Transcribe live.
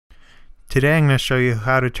Today I'm going to show you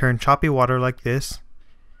how to turn choppy water like this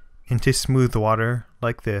into smooth water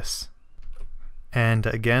like this. And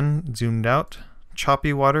again, zoomed out,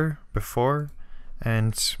 choppy water before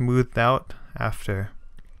and smoothed out after.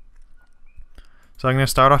 So I'm going to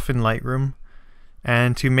start off in Lightroom,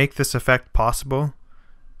 and to make this effect possible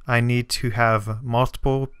I need to have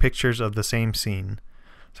multiple pictures of the same scene.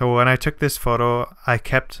 So when I took this photo, I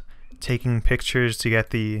kept taking pictures to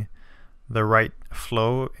get the right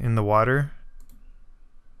flow in the water.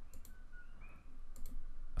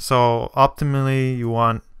 So optimally you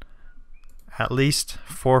want at least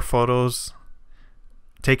 4 photos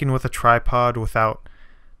taken with a tripod without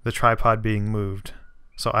the tripod being moved.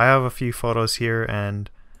 So I have a few photos here and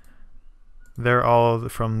they're all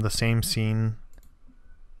from the same scene.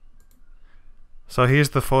 So here's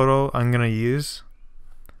the photo I'm gonna use,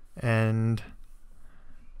 and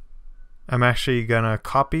I'm actually gonna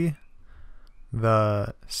copy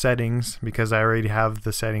the settings because I already have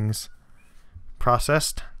the settings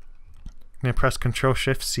processed. I'm gonna press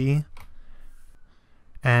Ctrl-Shift-C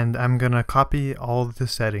and I'm gonna copy all the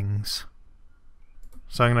settings.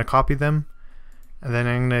 So I'm gonna copy them and then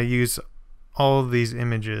I'm gonna use all of these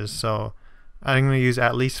images. So I'm gonna use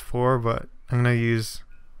at least 4, but I'm gonna use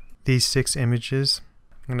these 6 images.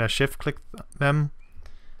 I'm gonna shift click them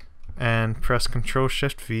and press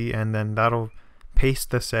Ctrl-Shift-V, and then that'll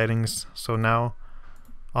paste the settings, so now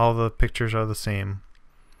all the pictures are the same.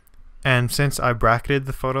 And since I bracketed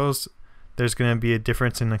the photos, there's gonna be a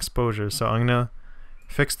difference in exposure, so I'm gonna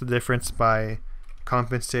fix the difference by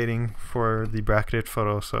compensating for the bracketed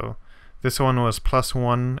photo. So this one was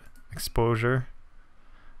 +1 exposure,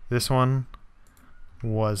 this one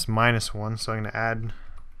was -1, so I'm gonna add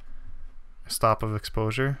a stop of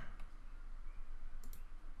exposure.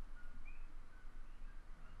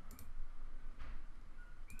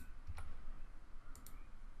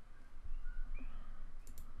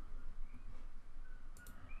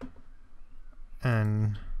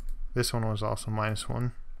 And this one was also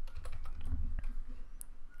 -1.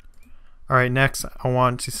 Alright, next I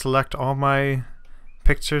want to select all my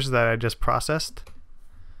pictures that I just processed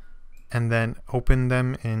and then open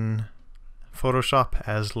them in Photoshop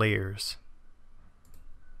as layers.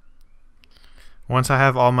 Once I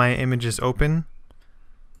have all my images open,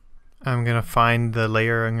 I'm gonna find the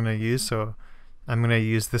layer I'm gonna use. So I'm gonna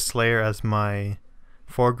use this layer as my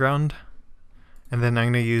foreground, and then I'm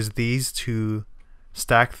gonna use these to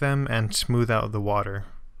stack them and smooth out the water.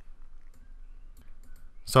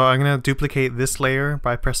 So I'm gonna duplicate this layer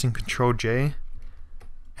by pressing Ctrl-J,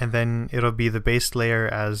 and then it'll be the base layer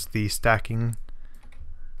as the stacking.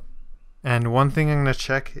 And one thing I'm gonna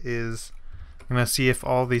check is I'm gonna see if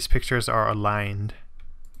all these pictures are aligned.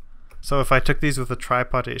 So if I took these with a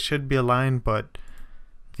tripod, it should be aligned, but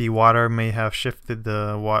the water may have shifted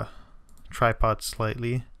the tripod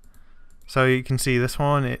slightly. So you can see this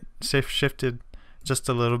one, it shifted just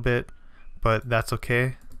a little bit, but that's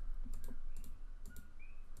okay.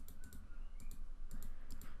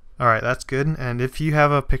 Alright, that's good. And if you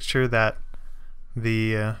have a picture that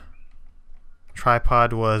the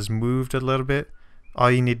tripod was moved a little bit,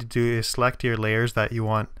 all you need to do is select your layers that you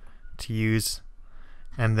want to use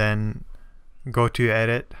and then go to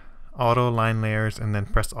edit, auto align layers, and then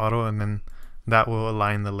press auto, and then that will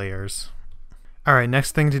align the layers. Alright,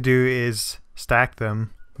 next thing to do is stack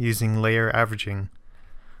them using layer averaging.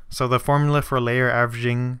 So the formula for layer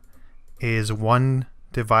averaging is 1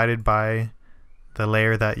 divided by the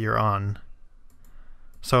layer that you're on.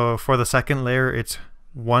 So for the second layer, it's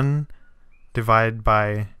 1 divided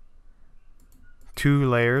by 2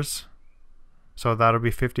 layers, so that'll be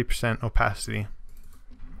 50% opacity.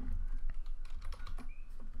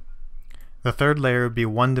 The third layer would be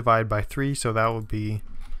 1 divided by 3, so that would be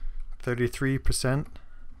 33%.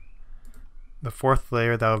 The fourth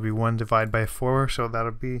layer, that would be 1 divided by 4, so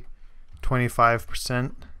that'll be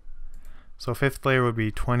 25%. So fifth layer would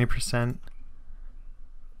be 20%.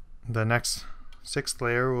 The next 6th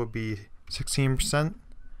layer will be 16%,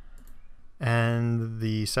 and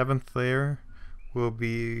the 7th layer will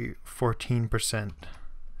be 14%.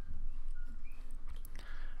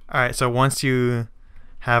 Alright, so once you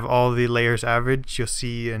have all the layers averaged, you'll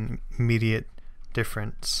see an immediate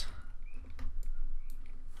difference.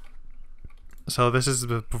 So this is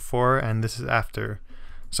the before and this is after.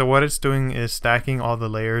 So what it's doing is stacking all the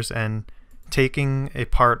layers and taking a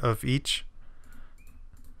part of each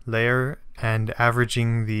layer and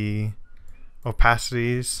averaging the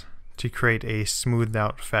opacities to create a smoothed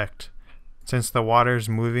out effect. Since the water is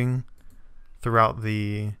moving throughout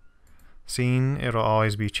the scene, it'll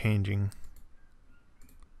always be changing.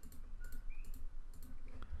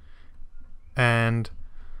 And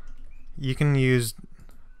you can use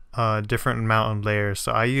a different amount of layers.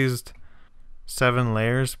 So I used 7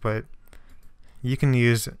 layers, but you can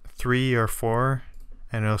use 3 or 4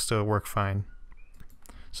 and it'll still work fine.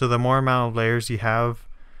 So the more amount of layers you have,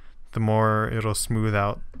 the more it'll smooth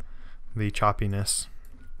out the choppiness.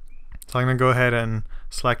 So I'm going to go ahead and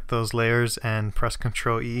select those layers and press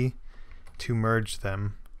Ctrl E to merge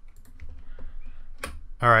them.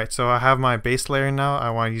 Alright, so I have my base layer now.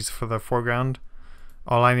 I want to use it for the foreground.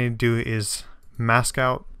 All I need to do is mask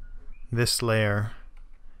out this layer,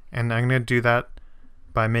 and I'm going to do that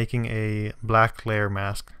by making a black layer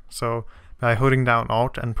mask. So by holding down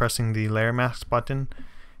Alt and pressing the layer mask button,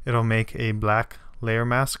 it'll make a black layer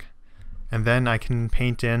mask, and then I can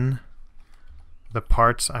paint in the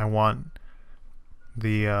parts I want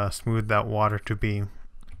the smoothed out water to be.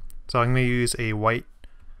 So I'm going to use a white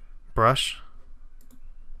brush,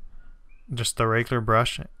 just a regular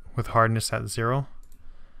brush with hardness at 0.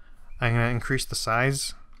 I'm going to increase the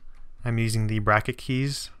size. I'm using the bracket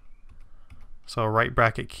keys. So right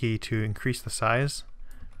bracket key to increase the size.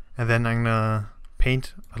 And then I'm going to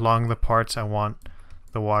paint along the parts I want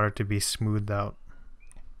the water to be smoothed out.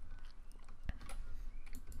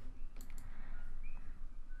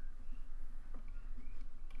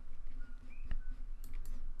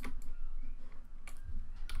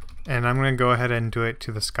 And I'm going to go ahead and do it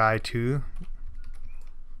to the sky too.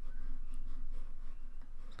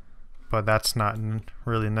 But that's not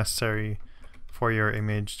really necessary for your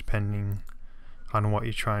image depending on what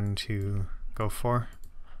you're trying to go for.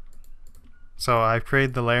 So I've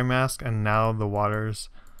created the layer mask and now the water's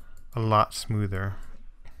a lot smoother.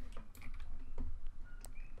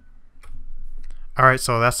 Alright,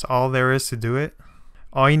 so that's all there is to do it.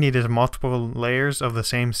 All you need is multiple layers of the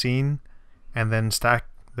same scene and then stack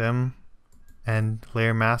them and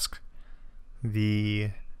layer mask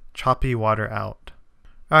the choppy water out.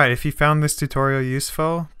 Alright, if you found this tutorial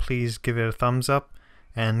useful, please give it a thumbs up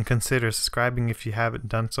and consider subscribing if you haven't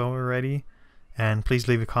done so already. And please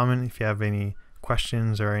leave a comment if you have any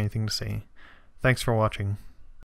questions or anything to say. Thanks for watching.